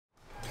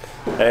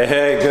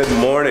Hey, good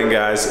morning,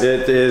 guys.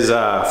 It is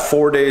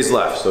 4 days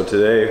left. So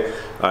today,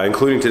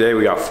 including today,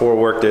 we got 4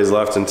 work days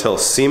left until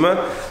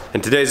SEMA.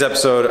 In today's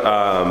episode,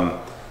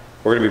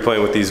 we're gonna be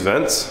playing with these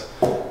vents.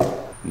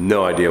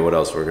 No idea what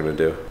else we're gonna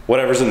do.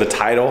 Whatever's in the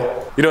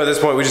title. You know, at this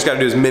point, we just gotta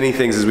do as many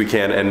things as we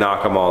can and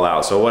knock them all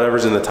out. So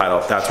whatever's in the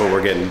title, that's what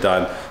we're getting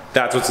done.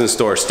 That's what's in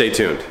store. Stay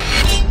tuned.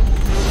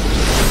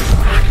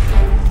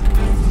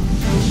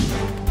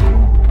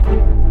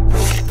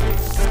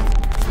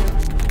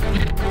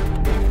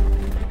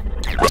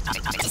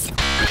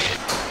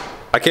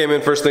 I came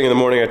in first thing in the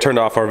morning, I turned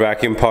off our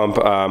vacuum pump.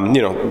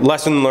 You know,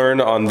 lesson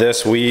learned on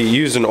this, we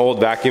used an old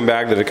vacuum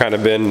bag that had kind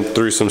of been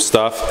through some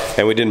stuff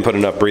and we didn't put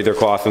enough breather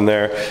cloth in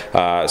there.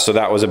 So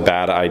that was a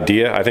bad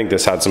idea. I think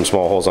this had some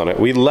small holes on it.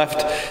 We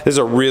left, this is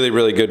a really,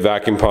 really good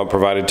vacuum pump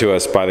provided to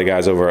us by the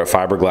guys over at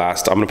Fiber. I'm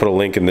gonna put a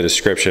link in the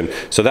description.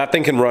 So that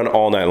thing can run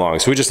all night long.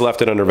 So we just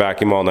left it under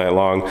vacuum all night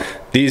long.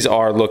 These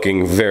are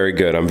looking very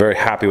good. I'm very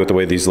happy with the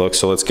way these look.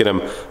 So let's get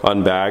them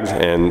unbagged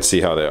and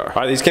see how they are.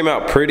 All right, these came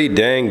out pretty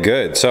dang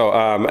good.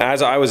 So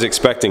as I was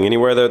expecting,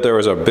 anywhere that there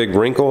was a big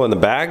wrinkle in the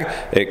bag,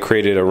 it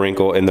created a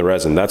wrinkle in the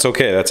resin. That's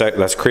okay,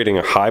 that's creating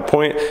a high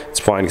point.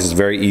 It's fine because it's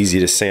very easy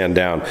to sand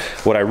down.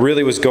 What I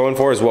really was going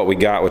for is what we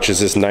got, which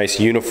is this nice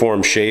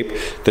uniform shape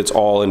that's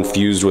all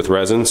infused with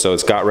resin. So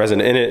it's got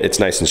resin in it, it's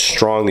nice and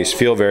strong. These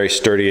feel very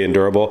sturdy and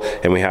durable,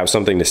 and we have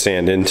something to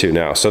sand into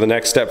now. So the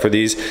next step for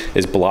these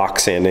is block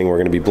sanding. We're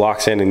gonna be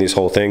block sanding these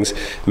whole things,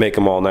 make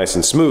them all nice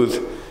and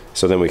smooth,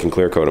 so then we can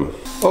clear coat them.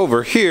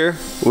 Over here,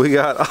 we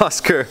got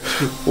Oscar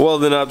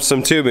welding up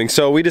some tubing.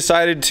 So we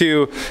decided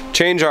to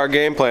change our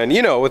game plan.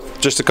 You know, with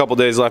just a couple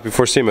days left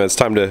before SEMA, it's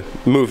time to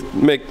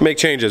make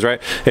changes,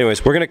 right?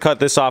 Anyways, we're gonna cut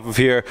this off of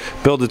here,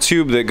 build a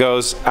tube that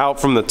goes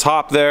out from the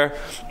top there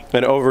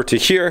and over to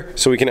here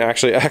so we can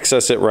actually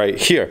access it right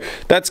here.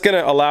 That's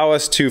gonna allow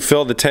us to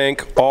fill the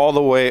tank all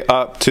the way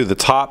up to the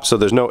top, so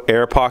there's no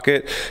air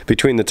pocket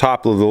between the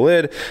top of the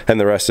lid and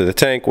the rest of the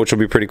tank, which will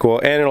be pretty cool,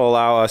 and it'll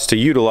allow us to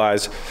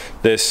utilize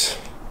this,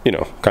 you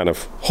know, kind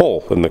of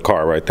hole in the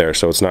car right there,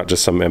 so it's not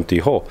just some empty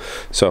hole.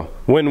 So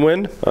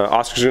win-win.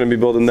 Oscar's gonna be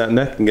building that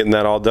neck and getting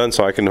that all done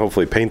so I can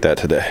hopefully paint that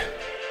today.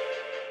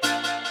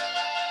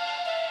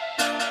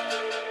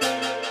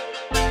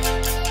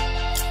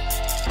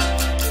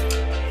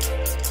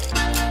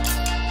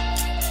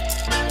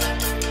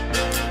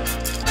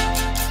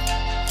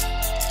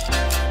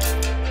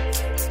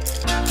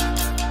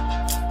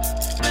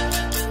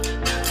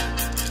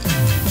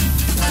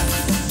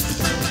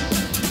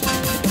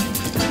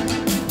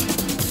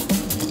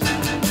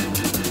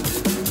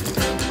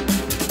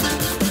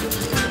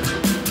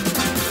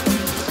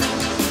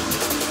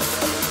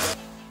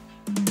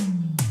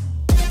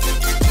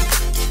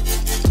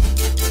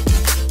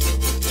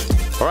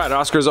 All right,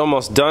 Oscar's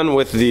almost done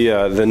with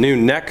the new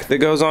neck that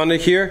goes onto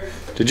here.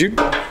 Did you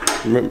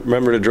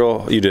remember to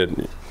drill? You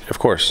did, of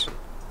course.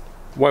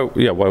 Why?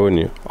 Yeah, why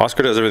wouldn't you?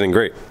 Oscar does everything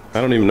great.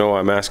 I don't even know why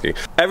I'm asking.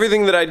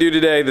 Everything that I do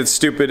today that's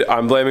stupid,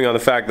 I'm blaming on the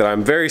fact that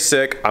I'm very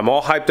sick. I'm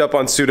all hyped up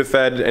on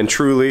Sudafed and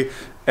Truly,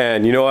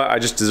 and you know what? I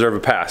just deserve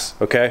a pass,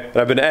 okay? And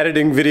I've been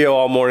editing video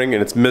all morning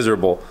and it's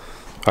miserable.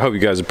 I hope you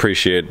guys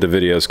appreciate the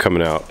videos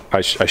coming out.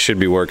 I should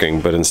be working,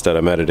 but instead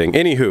I'm editing.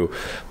 Anywho,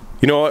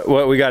 you know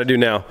what we gotta do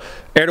now?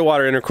 Air to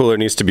water intercooler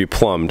needs to be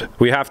plumbed.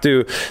 We have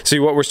to, see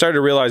what we're starting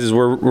to realize is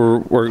we're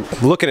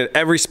looking at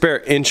every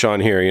spare inch on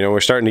here, you know, we're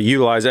starting to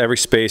utilize every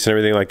space and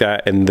everything like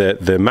that, and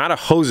the amount of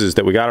hoses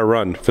that we gotta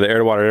run for the air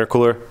to water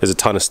intercooler is a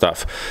ton of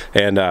stuff.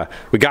 And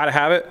we gotta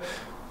have it,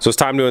 so it's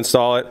time to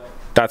install it.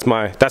 That's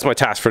my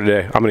task for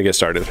today. I'm gonna get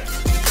started.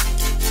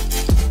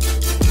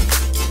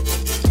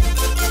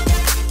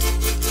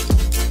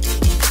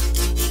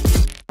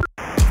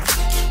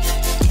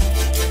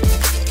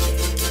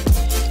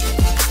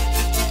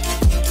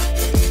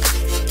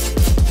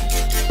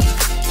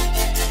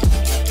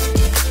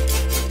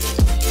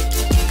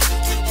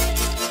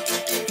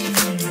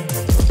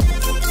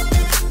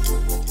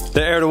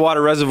 The air to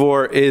water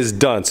reservoir is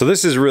done. So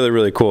this is really,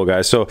 really cool,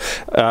 guys. So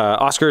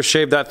Oscar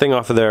shaved that thing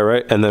off of there,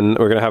 right? And then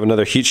we're gonna have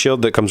another heat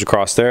shield that comes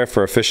across there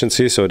for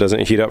efficiency so it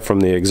doesn't heat up from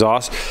the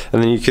exhaust.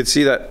 And then you can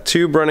see that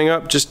tube running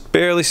up, just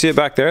barely see it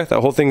back there.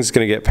 That whole thing's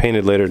gonna get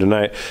painted later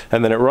tonight.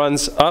 And then it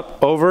runs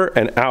up, over,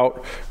 and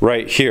out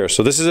right here.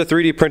 So this is a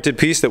 3D printed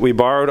piece that we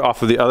borrowed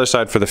off of the other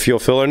side for the fuel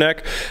filler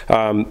neck.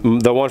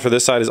 The one for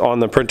this side is on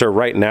the printer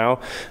right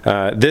now.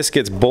 This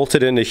gets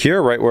bolted into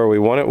here right where we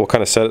want it. We'll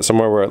kind of set it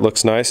somewhere where it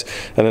looks nice.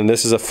 And then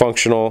this is a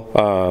functional,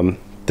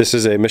 this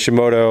is a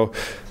Mishimoto,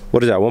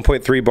 what is that,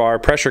 1.3 bar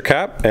pressure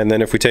cap, and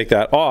then if we take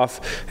that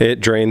off,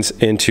 it drains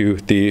into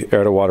the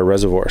air to water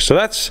reservoir. So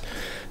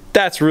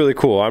that's really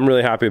cool. I'm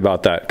really happy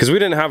about that because we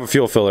didn't have a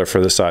fuel filler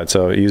for this side,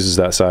 so it uses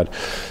that side.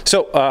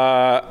 So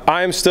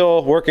I'm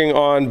still working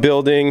on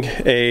building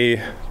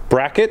a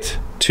bracket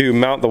to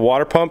mount the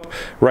water pump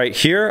right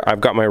here.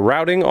 I've got my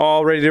routing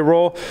all ready to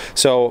roll.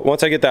 So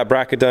once I get that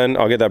bracket done,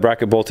 I'll get that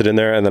bracket bolted in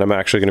there, and then I'm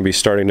actually gonna be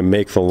starting to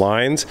make the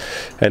lines.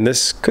 And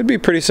this could be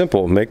pretty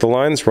simple. Make the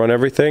lines, run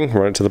everything,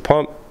 run it to the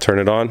pump, turn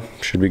it on,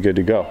 should be good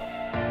to go.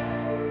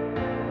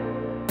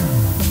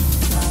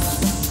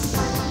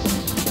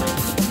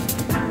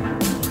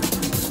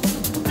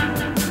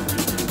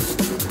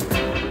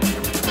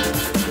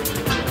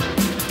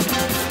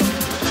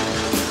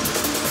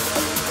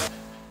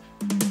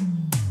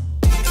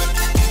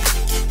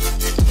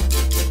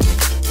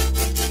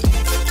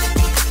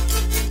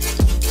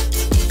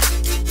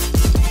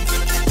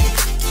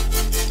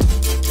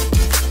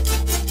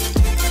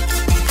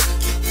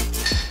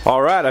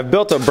 right, I've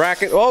built a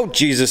bracket. Oh,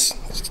 Jesus,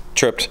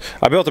 tripped.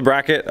 I built a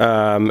bracket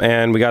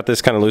and we got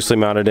this kind of loosely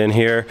mounted in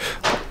here.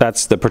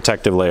 That's the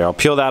protective layer. I'll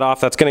peel that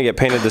off. That's gonna get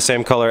painted the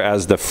same color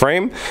as the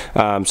frame.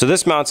 So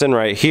this mounts in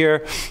right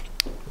here.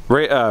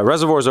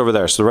 Reservoir's over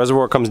there. So the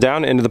reservoir comes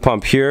down into the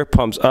pump here,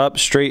 pumps up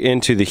straight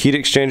into the heat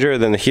exchanger,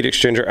 then the heat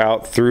exchanger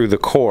out through the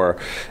core.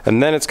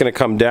 And then it's gonna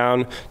come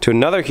down to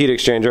another heat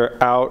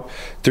exchanger out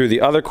through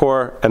the other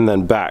core and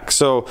then back.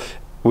 So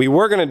we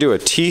were going to do a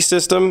T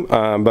system,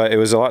 but it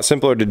was a lot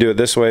simpler to do it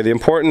this way. The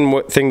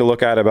important thing to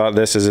look at about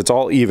this is it's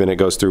all even. It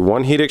goes through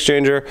one heat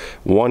exchanger,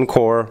 one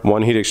core,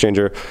 one heat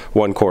exchanger,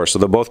 one core. So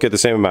they'll both get the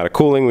same amount of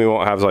cooling. We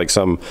won't have like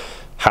some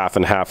half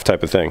and half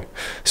type of thing.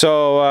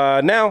 So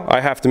now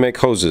I have to make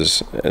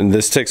hoses, and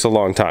this takes a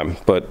long time,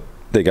 but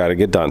they got to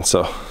get done.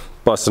 So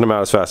busting them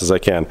out as fast as I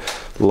can.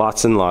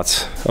 Lots and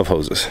lots of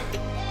hoses.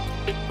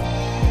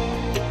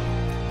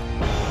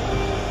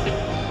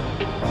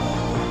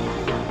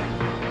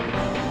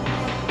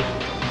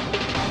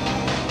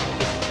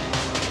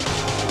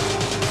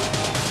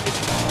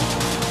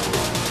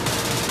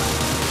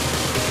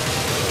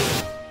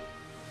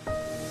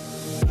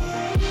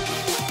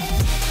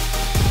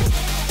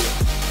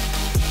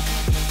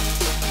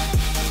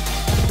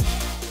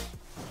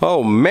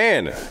 Oh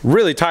man,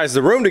 really ties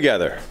the room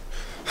together.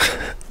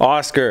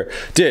 Oscar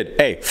did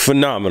a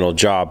phenomenal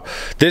job.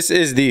 This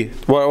is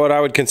what I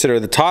would consider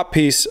the top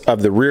piece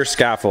of the rear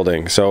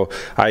scaffolding. So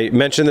I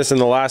mentioned this in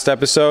the last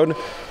episode.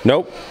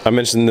 Nope, I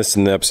mentioned this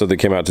in the episode that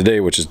came out today,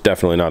 which is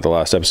definitely not the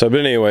last episode. But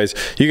anyways,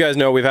 you guys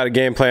know we've had a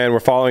game plan. We're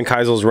following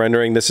Kaisel's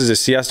rendering. This is a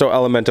Siesto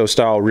Elemento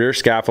style rear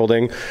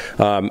scaffolding.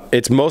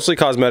 It's mostly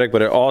cosmetic,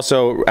 but it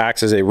also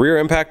acts as a rear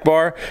impact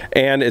bar,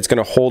 and it's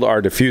gonna hold our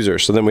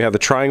diffuser. So then we have the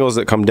triangles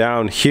that come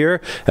down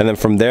here, and then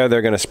from there,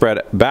 they're gonna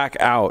spread back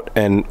out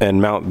and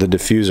mount the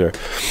diffuser.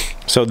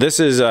 So this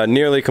is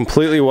nearly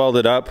completely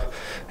welded up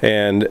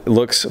and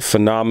looks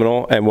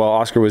phenomenal. And while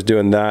Oscar was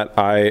doing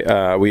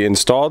that, we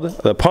installed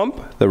the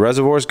pump. The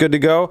reservoir is good to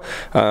go,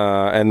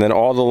 and then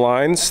all the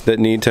lines that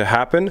need to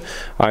happen.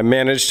 I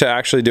managed to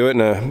actually do it in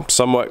a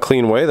somewhat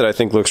clean way that I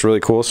think looks really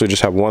cool. So we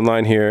just have one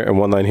line here and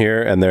one line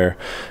here, and they're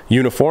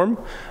uniform.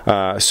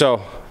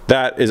 So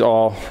that is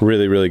all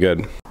really, really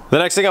good. The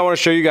next thing I want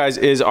to show you guys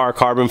is our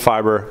carbon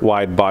fiber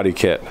wide body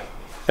kit.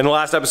 In the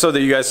last episode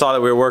that you guys saw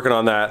that we were working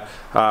on that,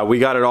 we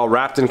got it all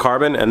wrapped in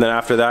carbon, and then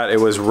after that it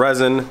was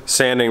resin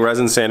sanding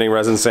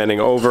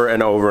over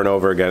and over and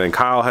over again. And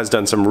Kyle has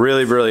done some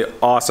really, really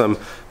awesome,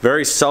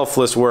 very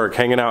selfless work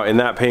hanging out in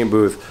that paint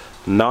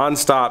booth,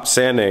 non-stop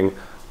sanding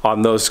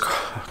on those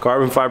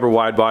carbon fiber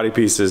wide body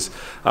pieces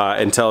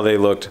until they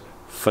looked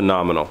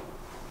phenomenal.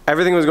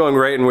 Everything was going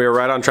great, and we were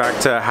right on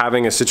track to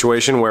having a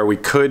situation where we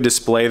could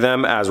display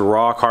them as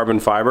raw carbon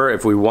fiber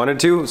if we wanted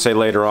to, say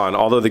later on,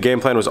 although the game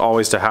plan was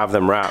always to have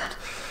them wrapped.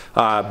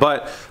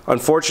 But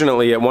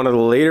unfortunately, at one of the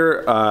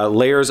later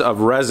layers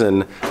of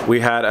resin, we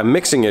had a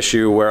mixing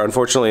issue where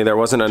unfortunately there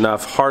wasn't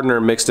enough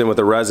hardener mixed in with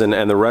the resin,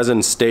 and the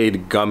resin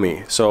stayed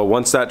gummy. So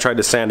once that tried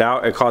to sand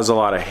out, it caused a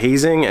lot of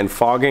hazing and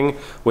fogging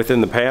within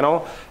the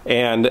panel.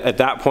 And at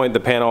that point, the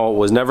panel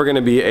was never going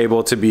to be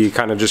able to be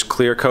kind of just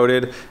clear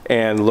coated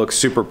and look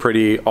super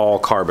pretty all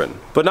carbon.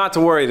 But not to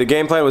worry, the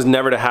game plan was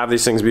never to have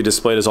these things be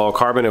displayed as all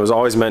carbon. It was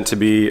always meant to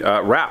be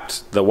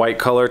wrapped, the white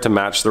color to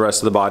match the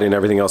rest of the body and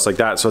everything else like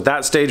that. So at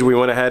that stage, we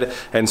went ahead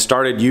and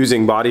started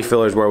using body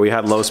fillers where we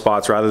had low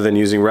spots rather than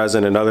using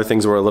resin and other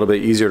things that were a little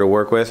bit easier to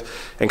work with.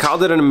 And Kyle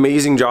did an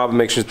amazing job of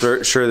making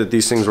sure that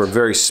these things were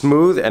very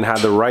smooth and had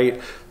the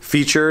right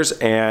features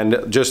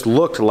and just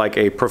looked like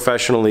a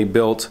professionally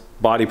built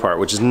body part,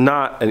 which is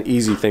not an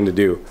easy thing to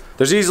do.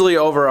 There's easily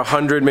over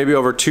 100, maybe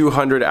over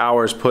 200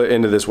 hours put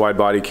into this wide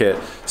body kit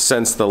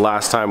since the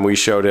last time we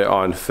showed it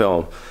on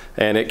film.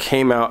 And it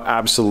came out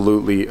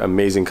absolutely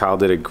amazing. Kyle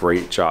did a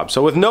great job.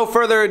 So with no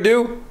further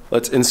ado,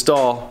 let's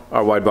install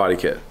our wide body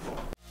kit.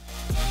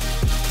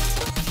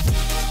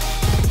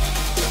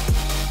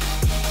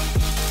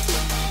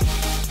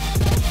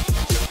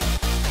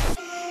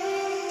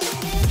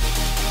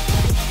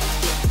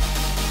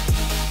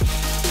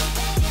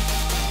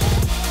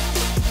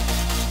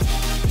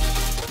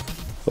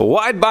 The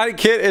wide body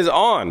kit is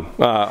on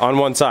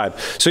one side.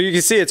 So you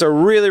can see it's a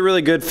really,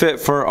 really good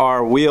fit for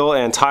our wheel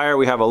and tire.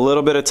 We have a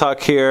little bit of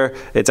tuck here.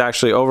 It's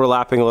actually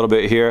overlapping a little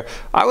bit here.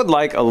 I would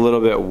like a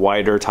little bit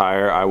wider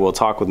tire. I will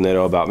talk with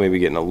Nitto about maybe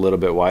getting a little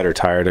bit wider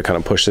tire to kind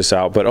of push this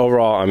out. But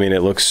overall, I mean,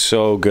 it looks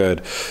so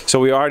good. So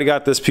we already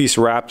got this piece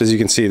wrapped. As you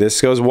can see, this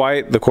goes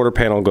white, the quarter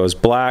panel goes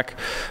black.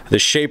 The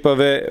shape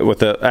of it with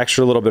the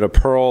extra little bit of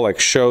pearl like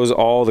shows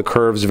all the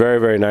curves very,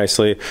 very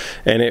nicely.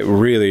 And it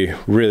really,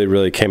 really,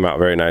 really came out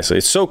very nicely.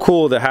 It's so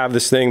cool to have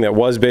this thing that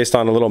was based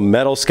on a little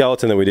metal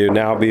skeleton that we do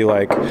now be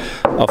like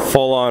a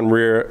full-on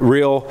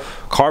real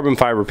carbon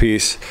fiber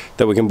piece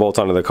that we can bolt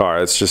onto the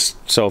car. It's just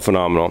so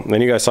phenomenal.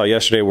 And you guys saw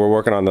yesterday we're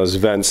working on those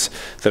vents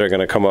that are going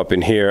to come up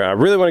in here. I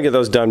really want to get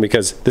those done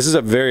because this is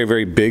a very,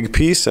 very big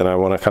piece, and I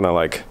want to kind of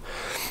like,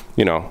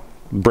 you know,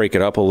 break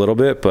it up a little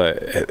bit, but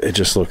it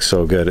just looks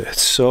so good.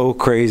 It's so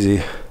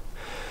crazy.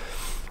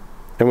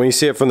 And when you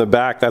see it from the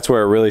back, that's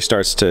where it really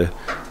starts to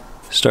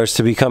starts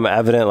to become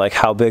evident like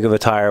how big of a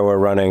tire we're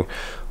running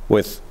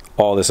with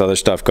all this other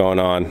stuff going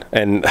on.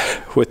 And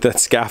with that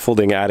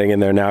scaffolding adding in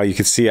there now, you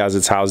can see as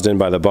it's housed in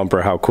by the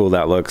bumper how cool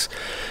that looks.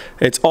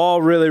 It's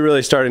all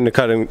really starting to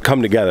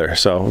come together,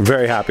 so I'm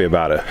very happy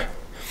about it.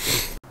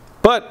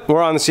 But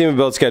we're on the SEMA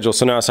build schedule,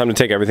 so now it's time to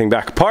take everything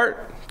back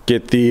apart.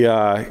 Get the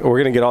we're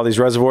gonna get all these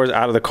reservoirs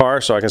out of the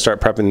car so I can start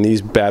prepping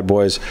these bad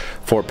boys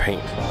for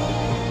paint.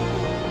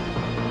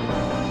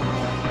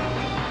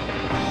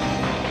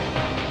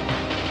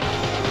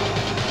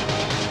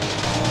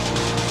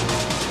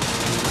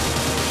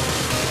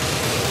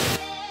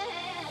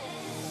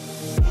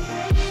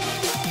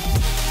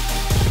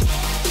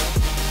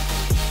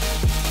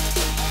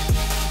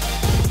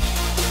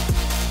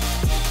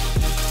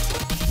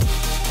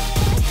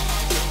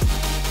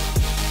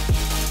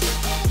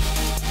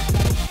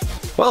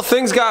 Well,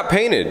 things got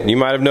painted. You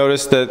might have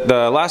noticed that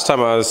the last time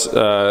I was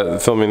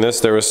filming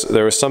this, there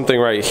was something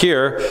right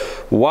here.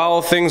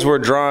 While things were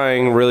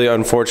drying, really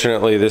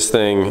unfortunately, this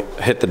thing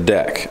hit the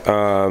deck.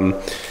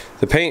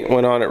 The paint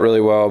went on it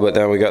really well, but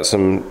then we got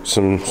some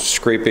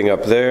scraping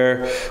up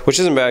there, which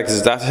isn't bad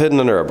because that's hidden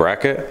under a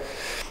bracket.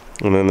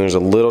 And then there's a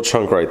little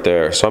chunk right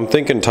there. So I'm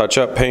thinking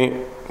touch-up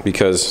paint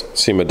because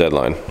SEMA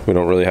deadline. We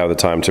don't really have the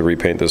time to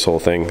repaint this whole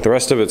thing. The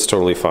rest of it's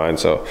totally fine,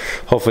 so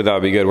hopefully that'll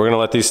be good. We're gonna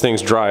let these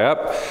things dry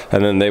up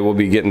and then they will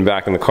be getting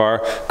back in the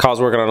car. Kyle's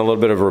working on a little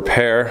bit of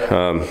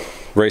repair.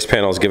 Race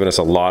panel's giving us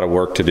a lot of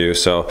work to do,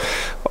 so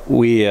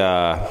we,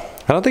 I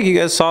don't think you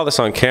guys saw this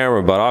on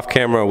camera, but off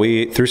camera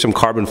we threw some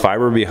carbon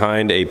fiber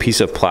behind a piece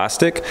of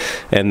plastic,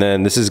 and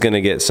then this is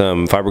gonna get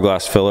some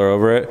fiberglass filler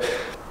over it.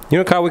 You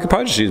know, Kyle, we could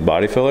probably just use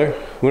body filler.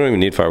 We don't even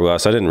need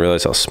fiberglass. I didn't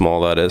realize how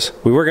small that is.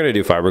 We were gonna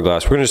do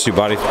fiberglass. We're gonna just do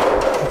body.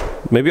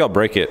 Maybe I'll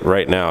break it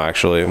right now,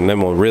 actually, and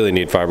then we'll really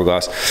need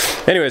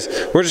fiberglass. Anyways,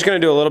 we're just gonna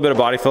do a little bit of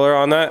body filler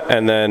on that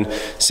and then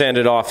sand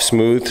it off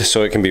smooth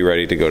so it can be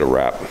ready to go to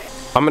wrap.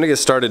 I'm gonna get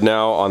started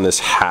now on this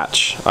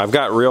hatch. I've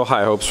got real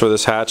high hopes for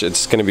this hatch.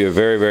 It's gonna be a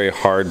very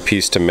hard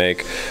piece to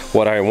make.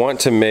 What I want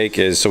to make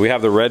is, so we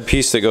have the red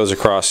piece that goes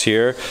across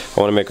here.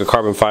 I wanna make a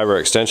carbon fiber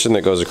extension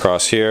that goes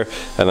across here,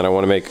 and then I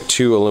wanna make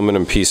 2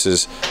 aluminum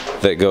pieces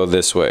that go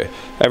this way.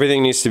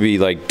 Everything needs to be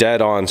like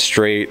dead on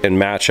straight and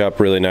match up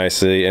really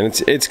nicely, and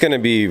it's gonna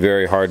be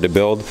very hard to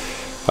build.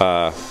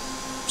 So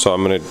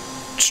I'm gonna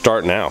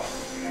start now.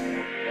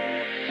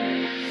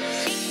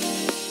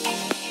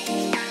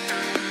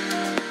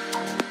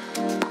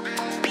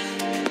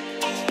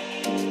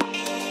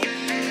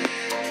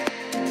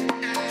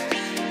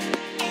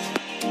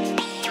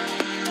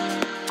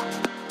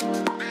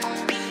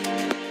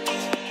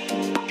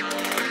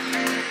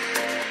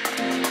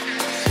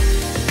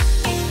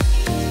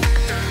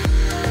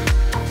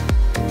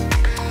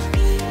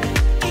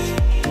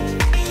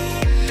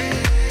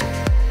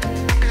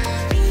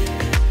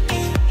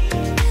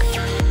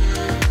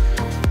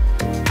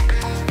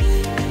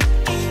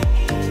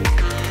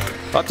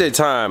 Update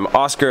time.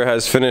 Oscar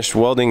has finished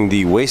welding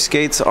the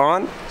wastegates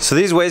on. So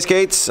these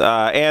wastegates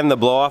and the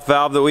blow-off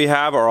valve that we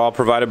have are all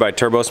provided by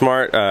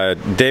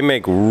TurboSmart. They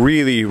make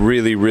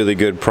really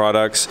good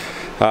products.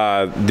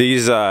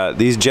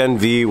 These Gen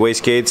V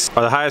wastegates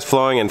are the highest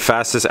flowing and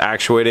fastest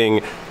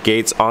actuating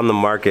gates on the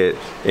market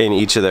in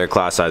each of their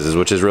class sizes,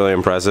 which is really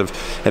impressive.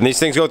 And these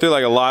things go through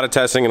like a lot of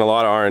testing and a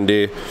lot of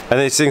R&D.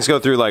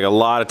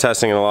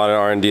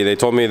 They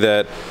told me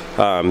that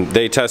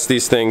they test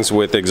these things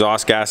with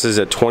exhaust gases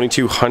at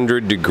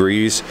 2200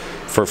 degrees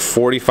for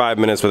 45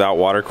 minutes without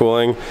water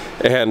cooling,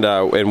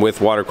 and with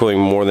water cooling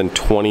more than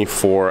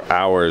 24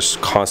 hours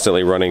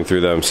constantly running through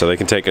them, so they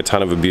can take a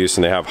ton of abuse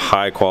and they have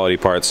high quality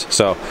parts.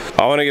 So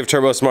I want to give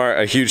TurboSmart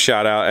a huge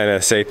shout out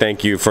and say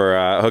thank you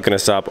for hooking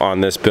us up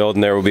on this build,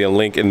 and there will be a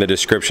link in the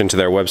description to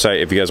their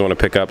website if you guys want to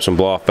pick up some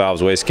blow-off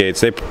valves, wastegates.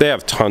 They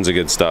have tons of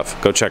good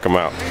stuff. Go check them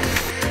out.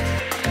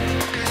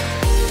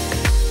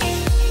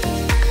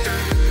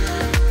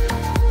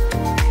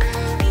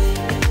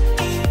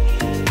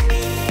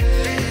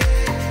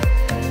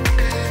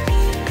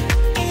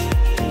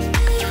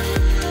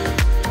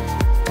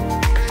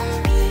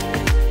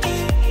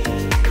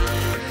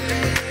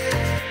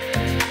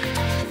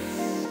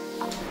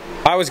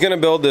 I was gonna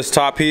build this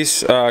top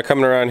piece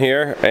coming around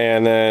here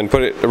and then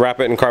wrap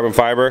it in carbon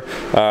fiber,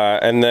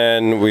 and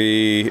then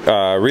we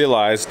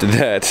realized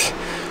that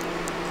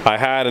I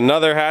had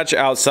another hatch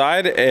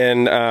outside,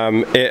 and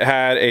it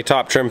had a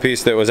top trim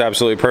piece that was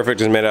absolutely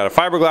perfect. It was made out of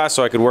fiberglass,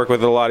 so I could work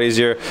with it a lot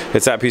easier.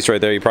 It's that piece right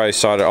there. You probably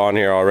saw it on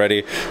here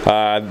already.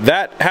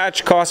 That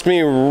hatch cost me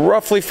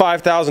roughly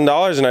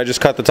 $5,000, and I just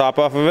cut the top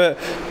off of it.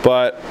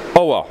 But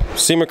oh well,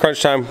 SEMA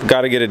crunch time,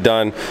 got to get it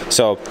done.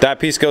 So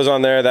that piece goes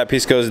on there, that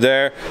piece goes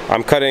there.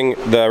 I'm cutting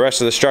the rest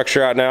of the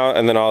structure out now,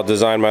 and then I'll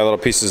design my little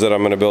pieces that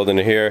I'm going to build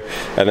into here,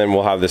 and then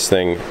we'll have this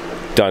thing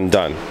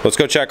done. Let's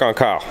go check on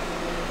Kyle.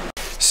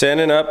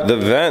 Sanding up the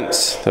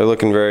vents. They're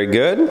looking very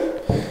good.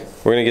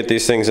 We're gonna get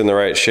these things in the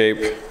right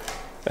shape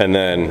and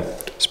then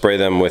spray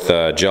them with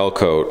a gel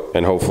coat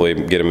and hopefully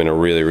get them in a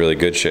really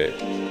good shape.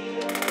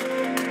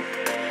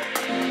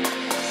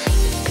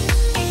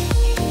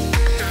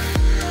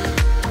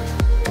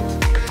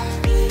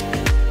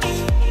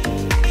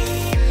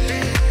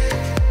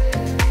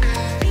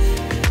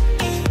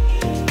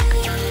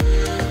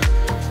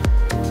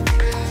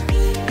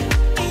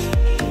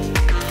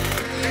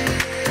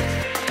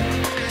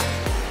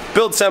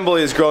 build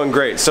assembly is going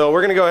great. So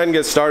we're gonna go ahead and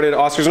get started.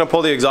 Oscar's gonna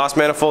pull the exhaust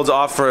manifolds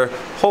off for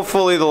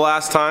hopefully the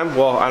last time.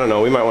 Well, I don't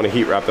know, we might wanna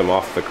heat wrap them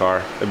off the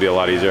car. It'd be a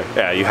lot easier.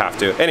 Yeah, you have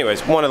to.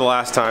 Anyways, one of the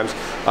last times.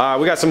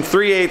 We got some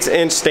 3/8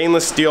 inch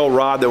stainless steel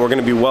rod that we're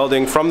gonna be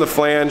welding from the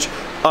flange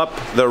up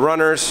the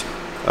runners.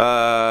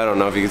 I don't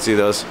know if you can see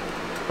those.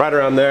 Right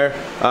around there,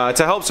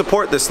 to help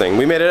support this thing.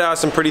 We made it out of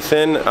some pretty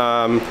thin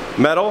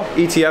metal.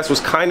 ETS was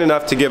kind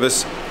enough to give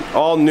us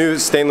all new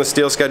stainless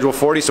steel Schedule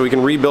 40 so we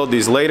can rebuild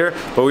these later,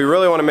 but we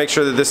really want to make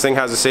sure that this thing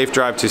has a safe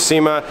drive to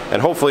SEMA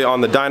and hopefully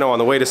on the dyno on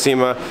the way to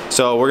SEMA,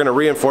 so we're going to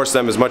reinforce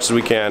them as much as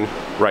we can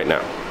right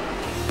now.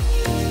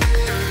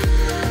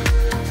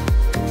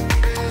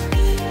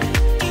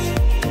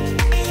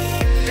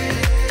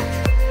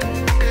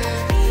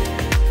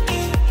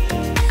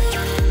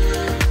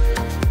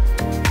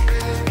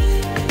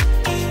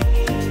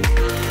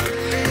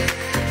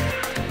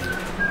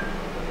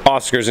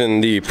 Oscar's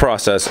in the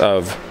process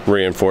of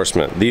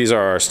reinforcement. These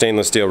are our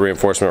stainless steel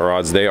reinforcement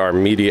rods. They are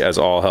meaty as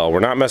all hell. We're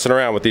not messing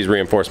around with these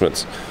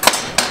reinforcements.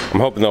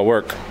 I'm hoping they'll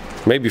work,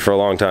 maybe for a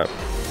long time.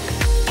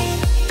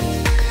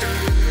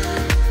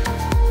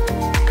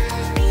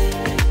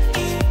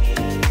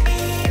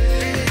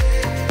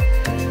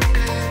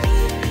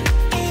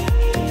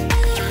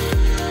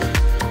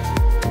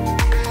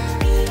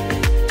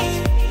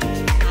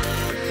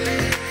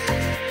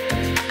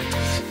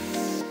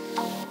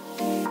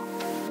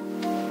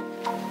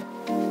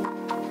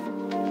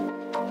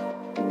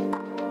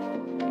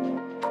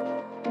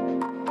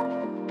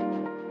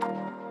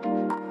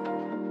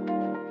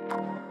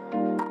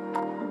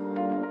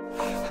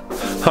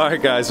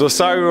 Alright guys, well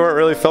sorry we weren't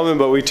really filming,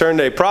 but we turned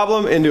a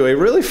problem into a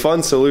really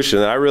fun solution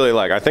that I really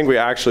like. I think we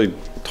actually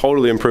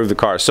totally improved the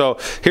car. So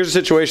here's the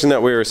situation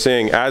that we were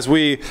seeing. As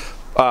we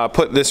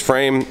put this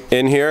frame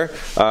in here,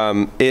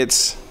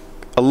 it's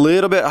a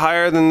little bit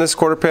higher than this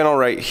quarter panel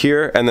right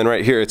here, and then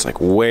right here it's like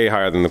way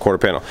higher than the quarter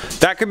panel.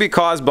 That could be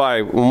caused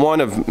by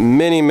one of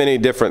many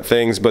different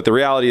things, but the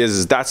reality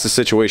is that's the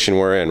situation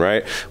we're in,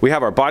 right? We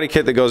have our body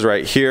kit that goes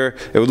right here.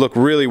 It would look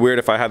really weird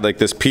if I had like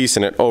this piece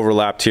and it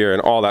overlapped here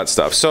and all that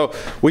stuff. So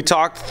we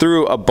talked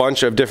through a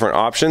bunch of different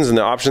options, and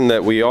the option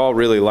that we all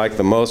really liked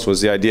the most was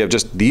the idea of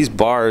just these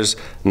bars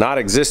not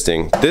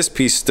existing, this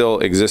piece still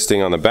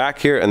existing on the back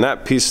here, and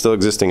that piece still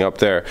existing up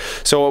there.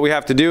 So what we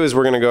have to do is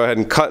we're gonna go ahead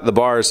and cut the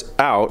bars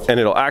out, and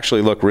it'll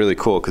actually look really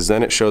cool because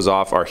then it shows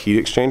off our heat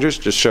exchangers.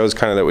 Just shows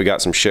kind of that we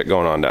got some shit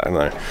going on down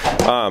there.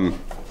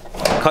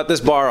 Cut this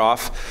bar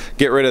off,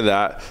 get rid of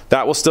that.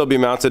 That will still be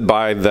mounted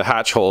by the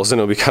hatch holes, and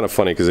it'll be kind of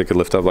funny because it could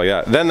lift up like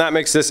that. Then that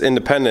makes this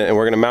independent, and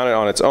we're gonna mount it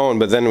on its own,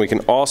 but then we can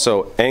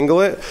also angle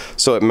it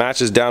so it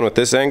matches down with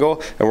this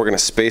angle, and we're gonna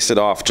space it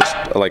off just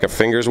like a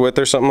finger's width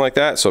or something like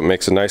that, so it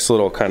makes a nice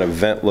little kind of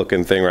vent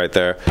looking thing right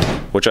there,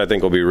 which I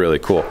think will be really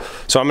cool.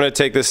 So I'm gonna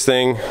take this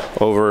thing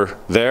over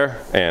there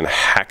and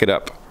hack it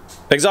up.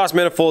 Exhaust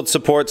manifold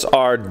supports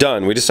are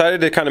done. We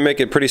decided to kind of make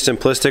it pretty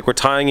simplistic. We're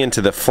tying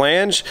into the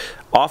flange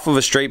off of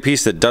a straight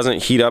piece that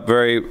doesn't heat up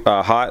very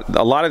hot.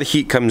 A lot of the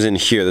heat comes in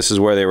here. This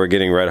is where they were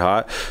getting red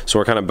hot. So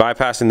we're kind of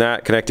bypassing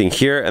that, connecting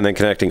here, and then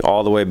connecting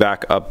all the way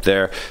back up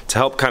there to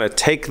help kind of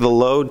take the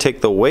load, take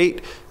the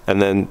weight,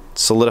 and then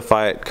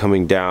solidify it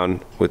coming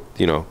down with,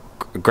 you know,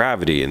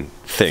 gravity and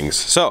things.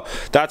 So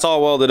that's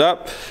all welded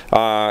up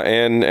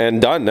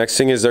and done. Next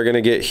thing is they're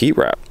gonna get heat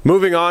wrapped.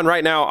 Moving on,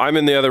 right now I'm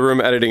in the other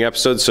room editing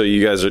episodes, so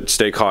you guys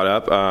stay caught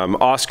up.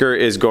 Oscar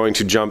is going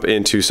to jump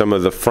into some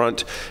of the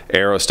front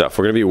aero stuff.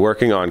 We're gonna be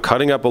working on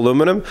cutting up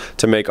aluminum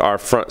to make our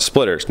front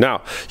splitters.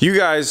 Now, you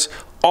guys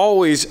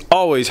always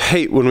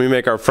hate when we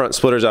make our front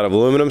splitters out of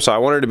aluminum, so I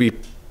wanted to be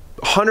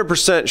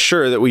 100%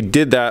 sure that we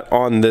did that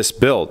on this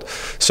build.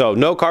 So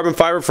no carbon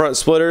fiber front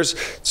splitters,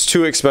 it's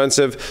too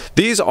expensive.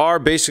 These are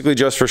basically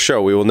just for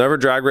show. We will never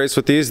drag race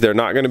with these. They're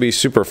not going to be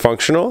super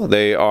functional.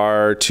 They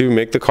are to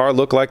make the car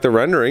look like the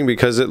rendering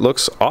because it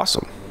looks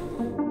awesome.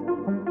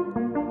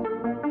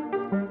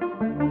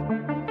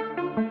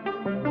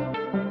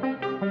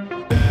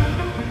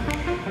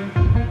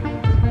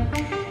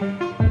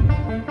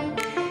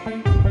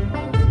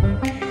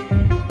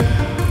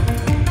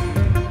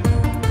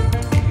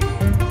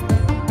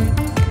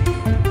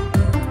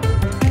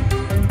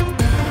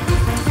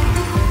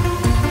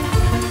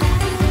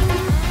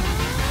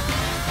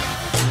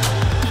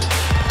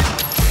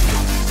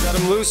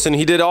 Loose, and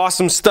he did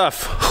awesome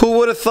stuff. Who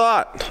would have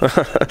thought?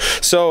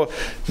 So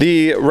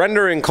the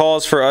rendering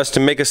calls for us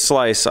to make a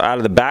slice out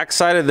of the back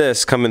side of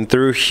this coming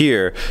through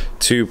here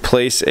to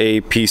place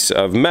a piece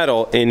of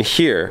metal in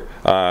here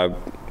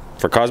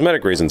for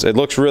cosmetic reasons. It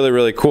looks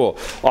really cool.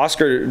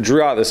 Oscar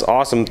drew out this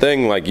awesome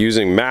thing like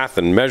using math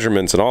and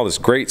measurements and all this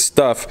great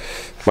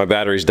stuff. My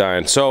battery's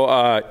dying.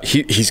 So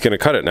he's gonna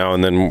cut it now,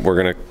 and then we're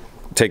gonna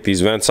take these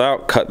vents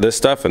out, cut this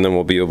stuff, and then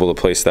we'll be able to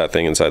place that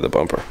thing inside the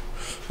bumper.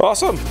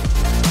 Awesome.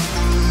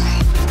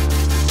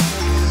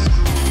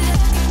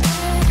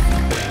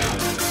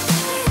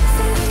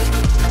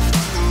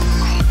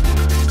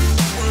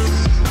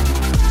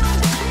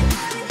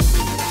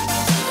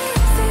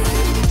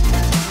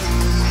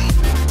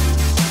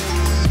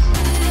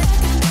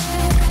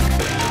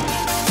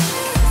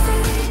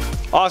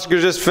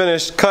 Oscar just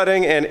finished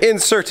cutting and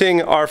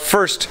inserting our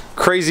first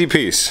crazy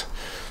piece.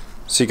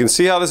 So you can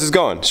see how this is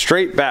going.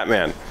 Straight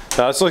Batman.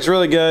 Now this looks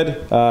really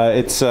good.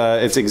 It's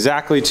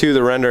exactly to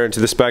the render and to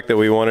the spec that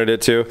we wanted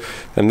it to.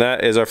 And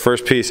that is our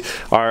first piece.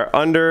 Our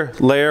under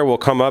layer will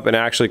come up and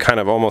actually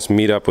kind of almost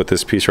meet up with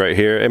this piece right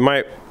here. It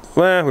might,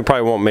 well, we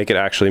probably won't make it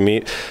actually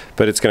meet,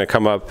 but it's gonna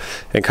come up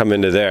and come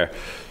into there.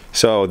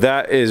 So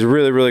that is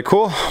really, really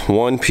cool.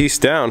 One piece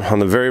down on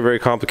the very, very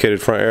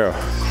complicated front arrow.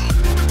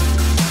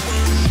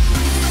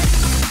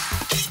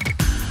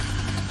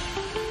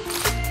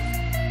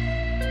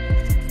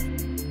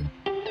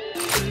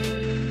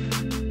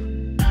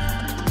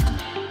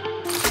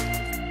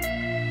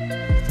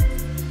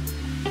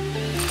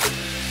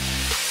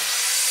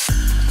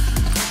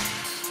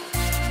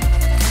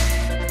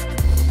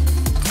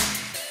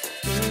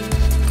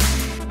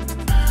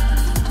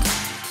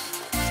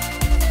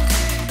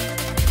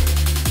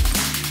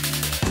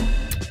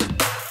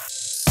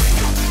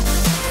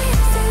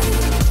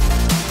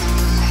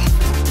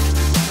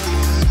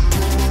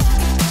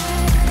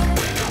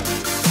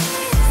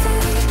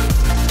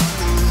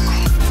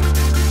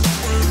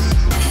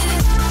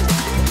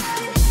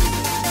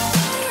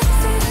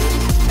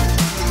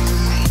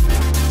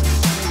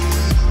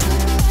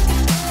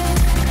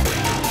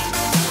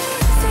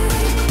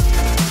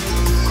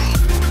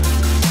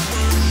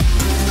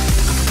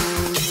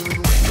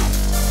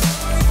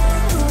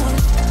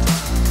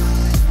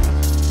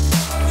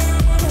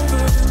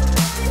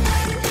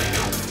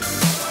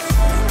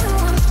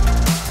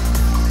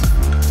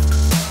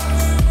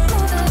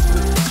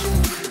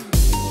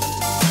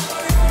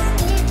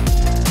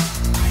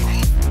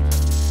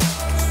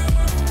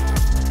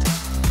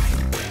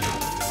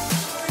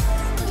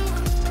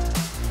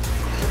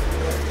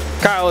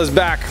 Kyle is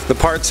back. The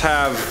parts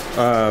have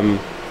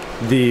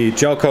the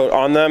gel coat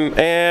on them,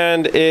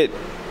 and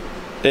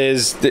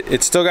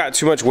it's still got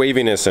too much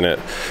waviness in it.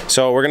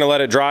 So we're gonna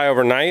let it dry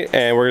overnight,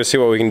 and we're gonna see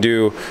what we can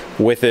do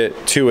with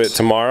it to it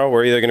tomorrow.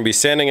 We're either gonna be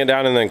sanding it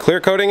down and then clear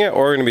coating it,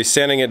 or we're gonna be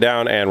sanding it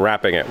down and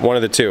wrapping it, one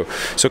of the two.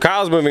 So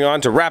Kyle's moving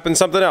on to wrapping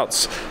something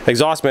else.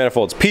 Exhaust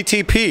manifolds,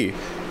 PTP.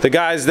 The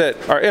guys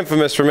that are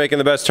infamous for making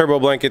the best turbo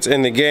blankets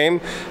in the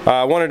game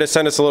wanted to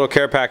send us a little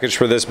care package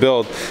for this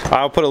build.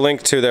 I'll put a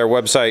link to their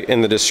website in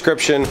the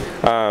description.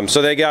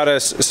 So they got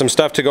us some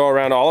stuff to go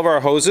around all of our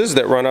hoses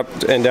that run up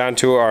and down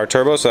to our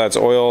turbo, so that's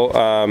oil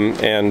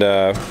and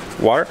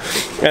water,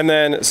 and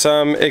then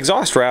some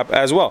exhaust wrap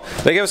as well.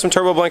 They gave us some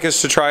turbo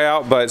blankets to try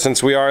out, but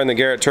since we are in the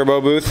Garrett turbo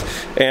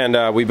booth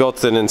and we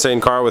built an insane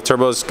car with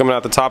turbos coming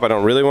out the top, I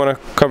don't really want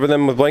to cover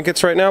them with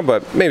blankets right now,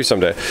 but maybe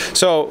someday.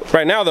 So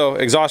right now though,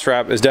 exhaust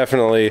wrap is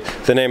definitely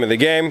the name of the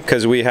game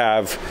because we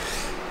have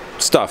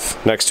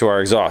stuff next to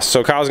our exhaust.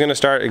 So Kyle's gonna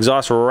start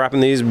exhaust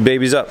wrapping these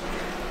babies up.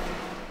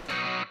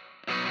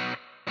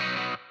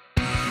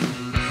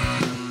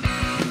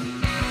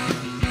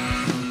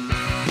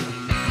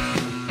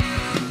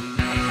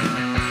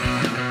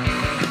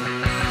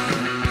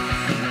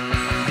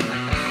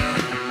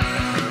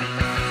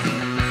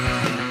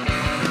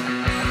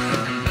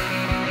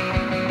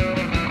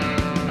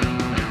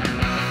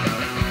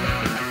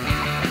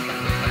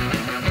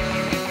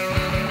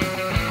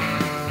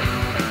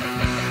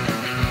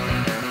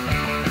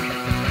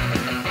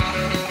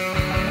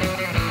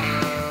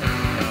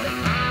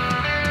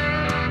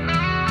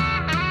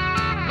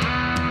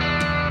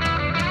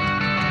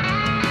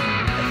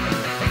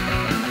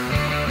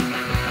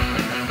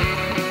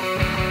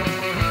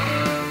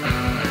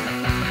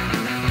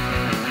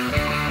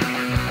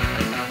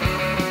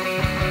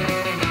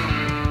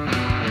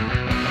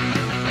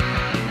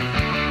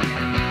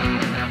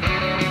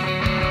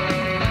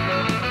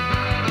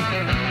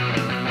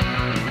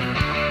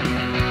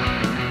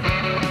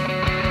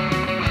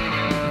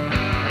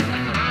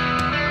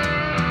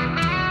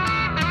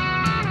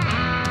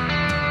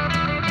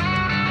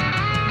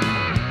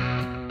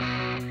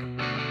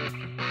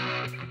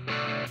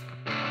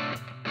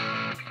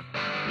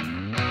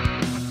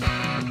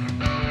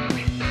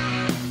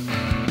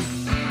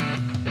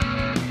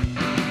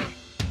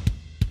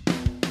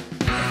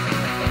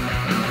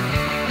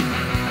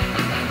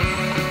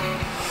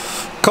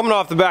 Coming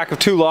off the back of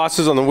 2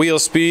 losses on the wheel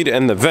speed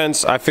and the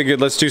vents, I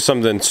figured let's do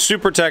something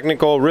super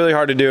technical, really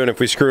hard to do, and if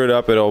we screw it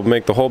up, it'll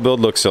make the whole build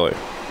look silly.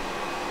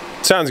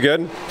 Sounds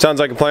good. Sounds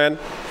like a plan.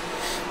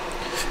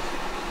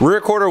 Rear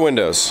quarter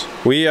windows.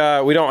 We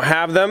don't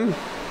have them.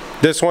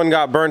 This one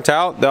got burnt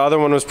out. The other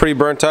one was pretty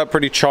burnt up,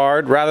 pretty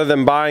charred. Rather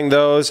than buying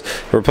those,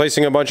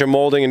 replacing a bunch of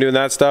molding and doing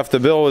that stuff, the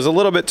bill was a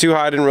little bit too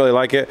high. I didn't really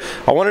like it.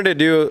 I wanted to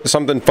do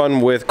something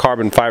fun with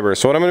carbon fiber.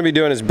 So what I'm going to be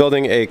doing is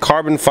building a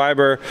carbon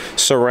fiber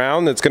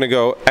surround that's going to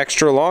go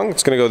extra long.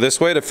 It's going to go this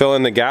way to fill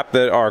in the gap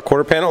that our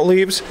quarter panel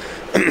leaves.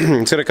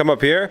 It's going to come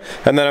up here,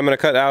 and then I'm going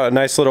to cut out a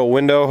nice little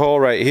window hole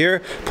right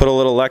here, put a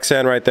little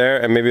Lexan right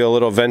there, and maybe a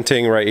little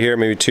venting right here,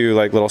 maybe 2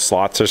 like little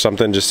slots or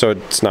something, just so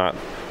it's not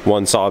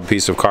one solid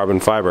piece of carbon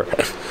fiber.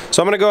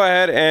 So I'm going to go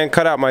ahead and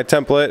cut out my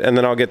template, and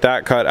then I'll get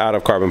that cut out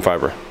of carbon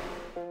fiber.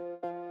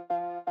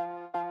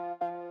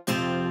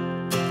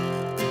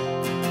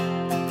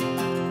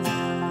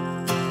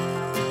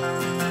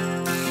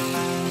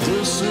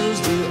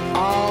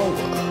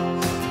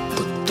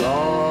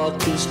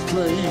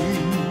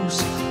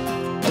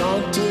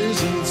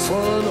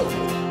 inferno,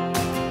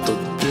 the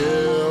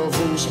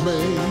devil's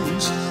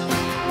maze.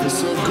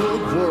 It's a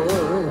good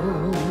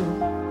world,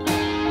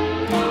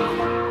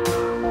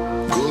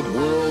 good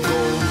world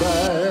going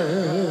bad.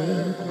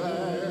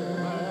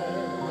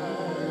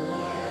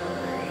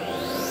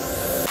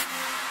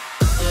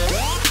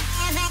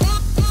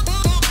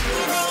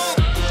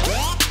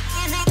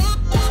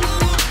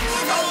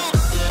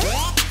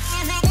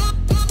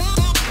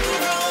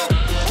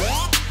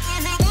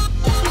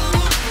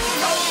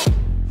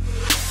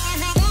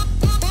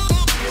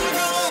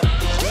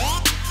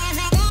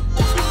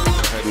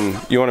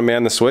 You want to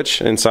man the switch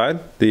inside,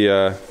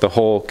 the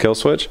whole kill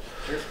switch?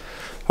 Sure.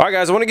 All right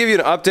guys, I want to give you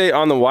an update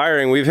on the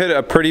wiring. We've hit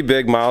a pretty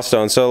big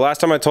milestone. So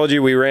last time I told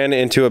you we ran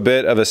into a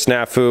bit of a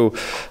snafu.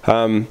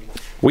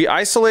 We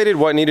isolated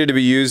what needed to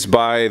be used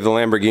by the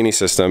Lamborghini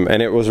system,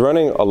 and it was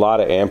running a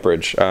lot of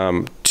amperage.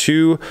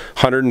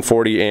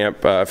 240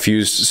 amp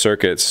fused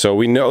circuits. So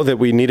we know that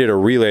we needed a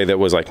relay that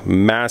was like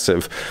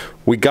massive.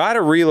 We got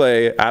a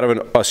relay out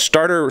of a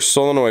starter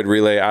solenoid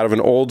relay out of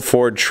an old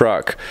Ford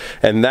truck,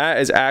 and that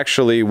is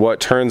actually what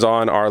turns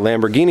on our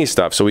Lamborghini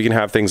stuff. So we can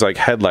have things like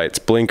headlights,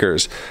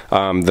 blinkers,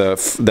 the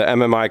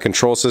MMI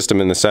control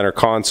system in the center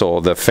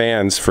console, the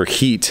fans for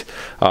heat,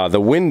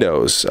 the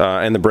windows,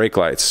 and the brake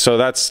lights. So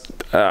that's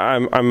I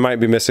might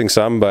be missing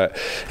some, but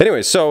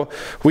anyway, so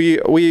we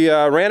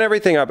ran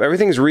everything up.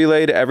 Everything's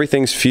relayed,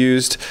 everything's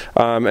fused,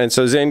 and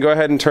so Zane, go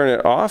ahead and turn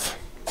it off.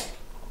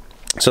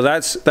 So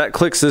that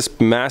clicks this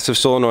massive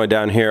solenoid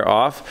down here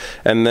off,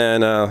 and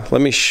then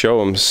let me show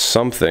them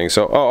something.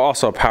 So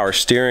also power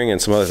steering and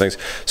some other things.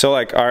 So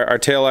like our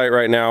tail light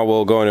right now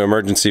will go into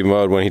emergency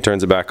mode when he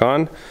turns it back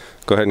on.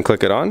 Go ahead and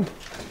click it on.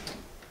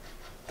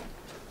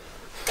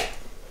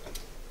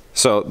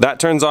 So that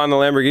turns on the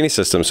Lamborghini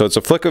system. So it's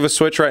a flick of a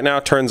switch right now,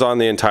 turns on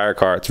the entire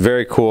car. It's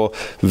very cool,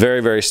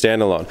 very, very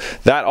standalone.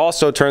 That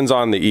also turns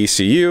on the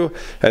ECU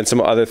and some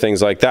other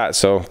things like that.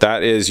 So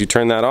that is, you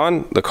turn that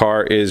on, the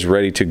car is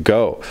ready to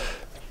go.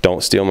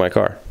 Don't steal my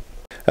car.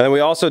 And then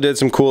we also did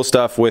some cool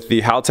stuff with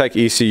the Haltech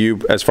ECU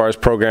as far as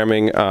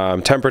programming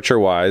temperature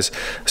wise.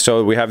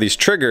 So we have these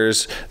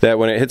triggers that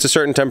when it hits a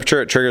certain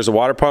temperature, it triggers the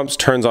water pumps,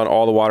 turns on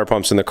all the water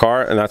pumps in the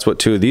car, and that's what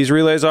two of these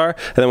relays are.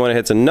 And then when it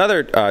hits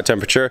another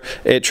temperature,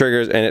 it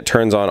triggers and it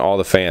turns on all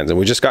the fans. And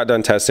we just got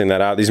done testing that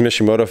out. These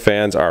Mishimoto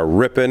fans are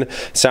ripping.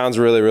 Sounds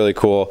really, really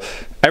cool.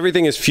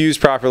 Everything is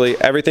fused properly,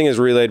 everything is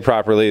relayed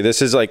properly.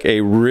 This is like a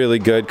really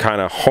good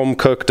kind of home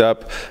cooked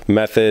up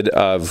method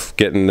of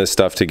getting this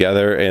stuff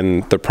together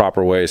in the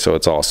proper way so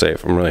it's all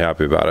safe. I'm really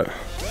happy about it.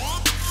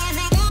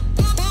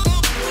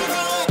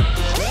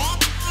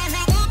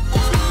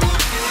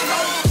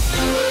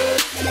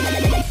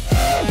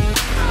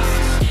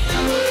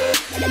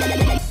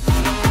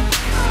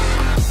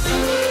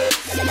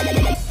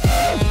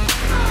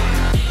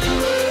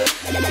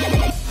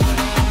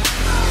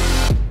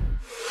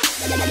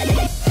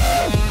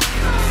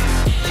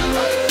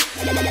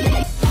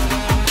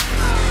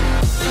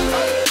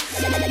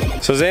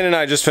 So Zane and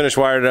I just finished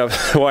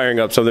wiring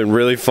up something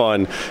really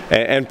fun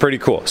and pretty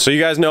cool. So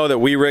you guys know that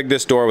we rigged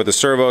this door with a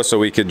servo so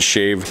we could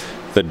shave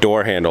the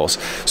door handles.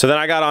 So then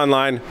I got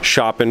online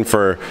shopping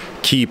for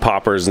key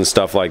poppers and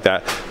stuff like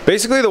that.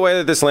 Basically the way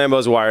that this Lambo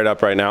is wired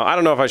up right now, I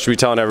don't know if I should be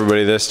telling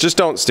everybody this, just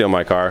don't steal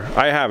my car.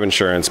 I have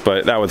insurance,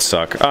 but that would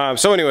suck.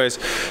 So anyways,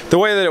 the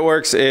way that it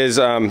works is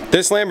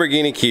this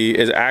Lamborghini key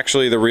is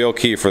actually the real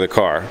key for the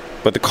car.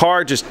 But the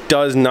car just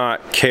does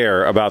not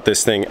care about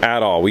this thing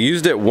at all. We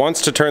used it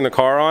once to turn the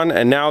car on,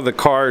 and now the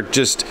car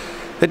just,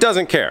 it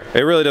doesn't care.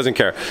 It really doesn't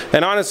care.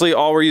 And honestly,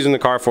 all we're using the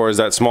car for is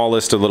that small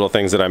list of little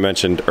things that I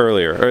mentioned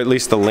earlier, or at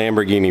least the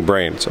Lamborghini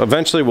brain. So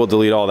eventually we'll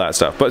delete all that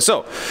stuff. But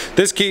so,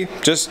 this key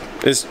just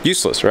is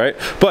useless, right?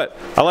 But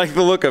I like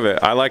the look of it.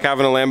 I like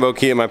having a Lambo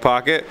key in my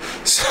pocket.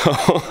 So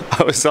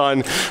I was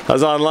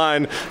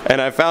online and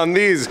I found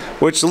these,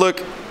 which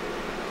look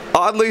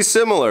oddly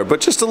similar,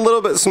 but just a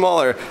little bit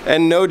smaller.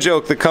 And no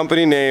joke, the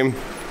company name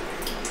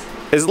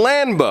is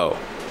Lambo.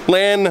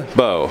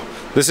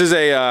 This is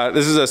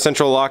a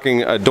central locking,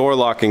 door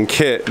locking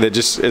kit that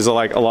just is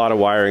like a lot of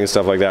wiring and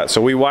stuff like that.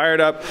 So we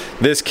wired up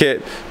this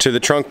kit to the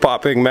trunk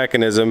popping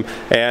mechanism,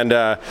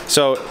 and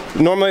so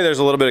normally there's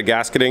a little bit of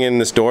gasketing in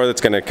this door that's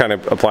going to kind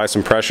of apply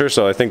some pressure.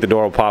 So I think the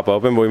door will pop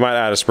open, but we might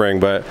add a spring.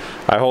 But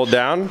I hold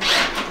down,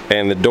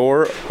 and the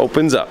door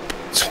opens up.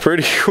 It's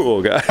pretty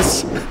cool,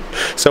 guys.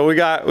 So we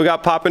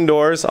got popping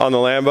doors on the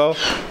Lambo,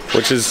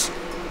 which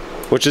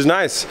is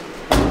nice.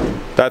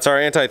 That's our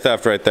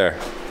anti-theft right there.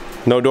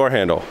 No door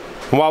handle.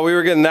 And while we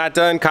were getting that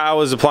done, Kyle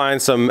was applying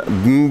some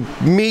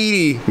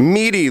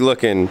meaty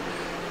looking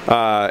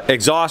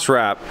exhaust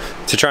wrap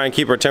to try and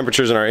keep our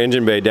temperatures in our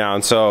engine bay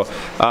down. So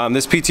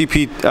this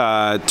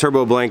PTP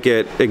turbo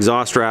blanket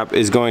exhaust wrap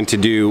is going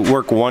to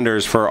work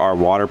wonders for our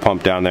water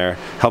pump down there,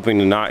 helping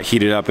to not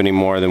heat it up any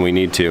more than we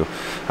need to.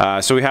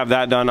 So we have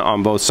that done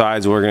on both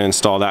sides. We're going to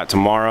install that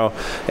tomorrow.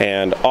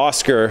 And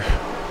Oscar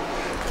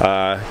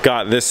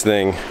got this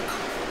thing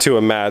to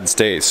a mad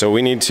state. So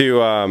we need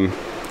to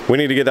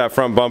get that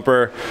front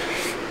bumper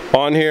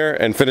on here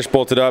and finish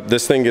bolted up.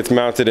 This thing gets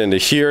mounted into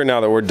here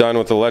now that we're done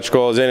with the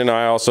electrical. Zane and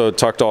I also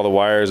tucked all the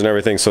wires and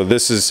everything, so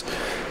this is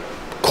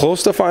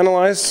close to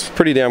finalized,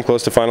 pretty damn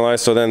close to finalized.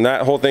 So then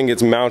that whole thing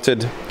gets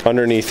mounted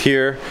underneath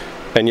here,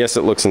 and yes,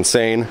 it looks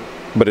insane,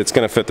 but it's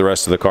gonna fit the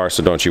rest of the car,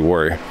 so don't you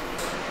worry.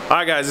 All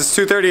right guys, it's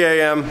 2:30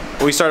 a.m.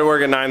 We started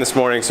work at 9 this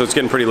morning, so it's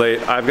getting pretty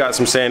late. I've got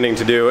some sanding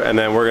to do, and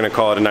then we're gonna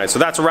call it a night. So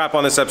that's a wrap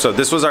on this episode.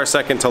 This was our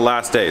second to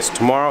last day. So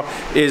tomorrow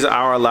is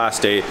our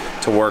last day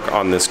to work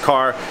on this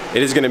car.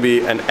 It is gonna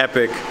be an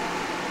epic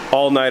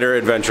all-nighter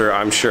adventure,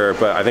 I'm sure,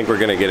 but I think we're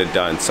gonna get it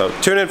done. So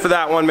tune in for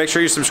that one. Make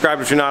sure you subscribe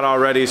if you're not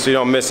already so you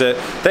don't miss it.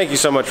 Thank you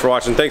so much for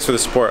watching. Thanks for the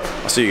support.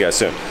 I'll see you guys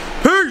soon.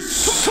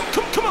 Peace!